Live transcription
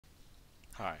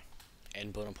Hi,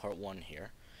 and Part 1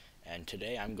 here, and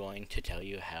today I'm going to tell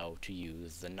you how to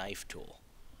use the knife tool.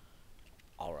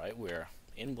 Alright, we're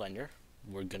in Blender.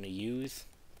 We're going to use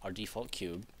our default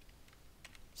cube,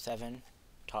 7,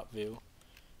 top view,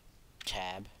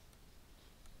 tab,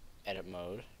 edit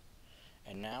mode,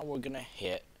 and now we're going to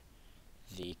hit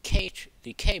the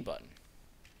K button,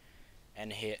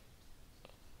 and hit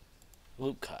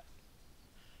loop cut,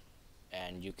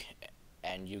 and you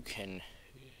can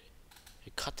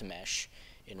cut the mesh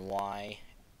in Y,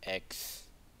 X,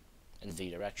 and Z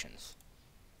directions.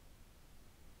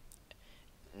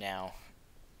 Now,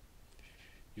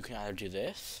 you can either do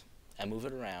this and move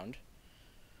it around,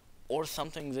 or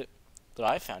something that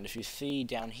I found. If you see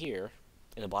down here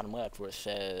in the bottom left where it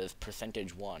says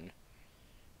 %1,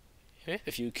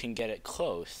 if you can get it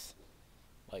close,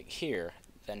 like here,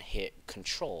 then hit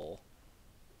Control,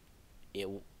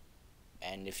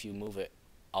 and if you move it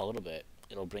a little bit,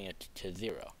 it'll bring it to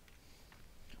 0.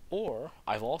 Or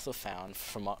I've also found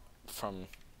from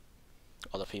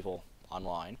other people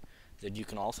online that you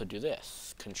can also do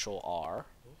this: Control R,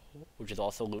 which is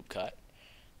also loop cut,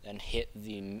 then hit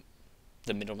the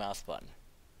middle mouse button.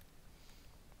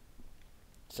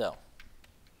 So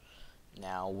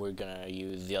now we're gonna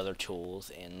use the other tools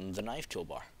in the knife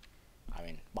toolbar.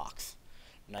 Box.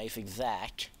 Knife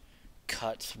exact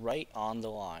cuts right on the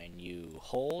line. You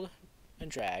hold and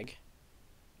drag,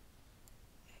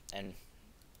 and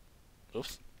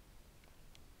oops,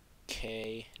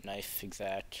 K, knife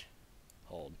exact,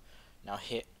 hold. Now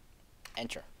hit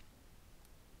enter.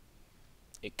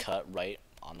 It cut right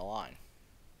on the line.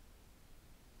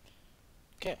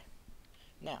 Okay,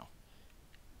 now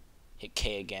hit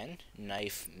K again.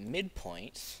 Knife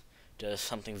midpoints does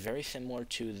something very similar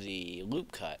to the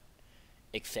loop cut,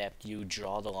 except you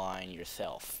draw the line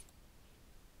yourself.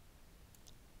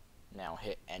 Now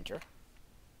hit enter.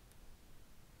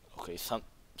 Okay,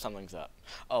 something's up.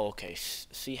 Oh, okay.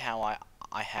 See how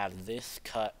I have this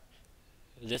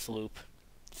loop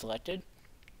selected?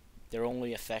 They're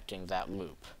only affecting that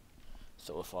loop.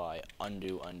 So if I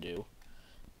undo,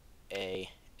 A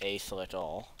select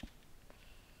all,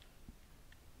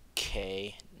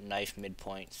 K, knife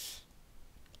midpoints,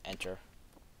 enter,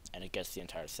 and it gets the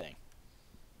entire thing.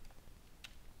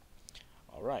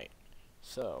 Alright,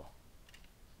 so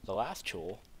the last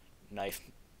tool, knife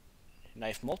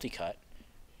multi-cut,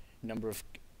 the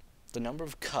number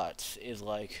of cuts is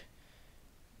like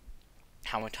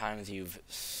how many times you've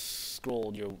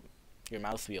scrolled your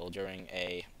mouse wheel during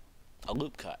a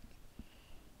loop cut.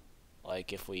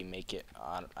 Like if we make it,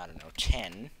 I don't know,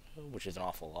 10, which is an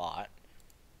awful lot,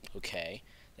 okay,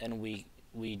 then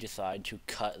we decide to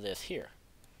cut this here.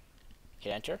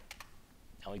 Hit enter,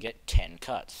 and we get 10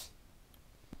 cuts.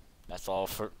 That's all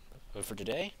for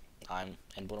today. I'm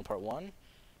Part 1,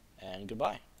 and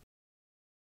goodbye.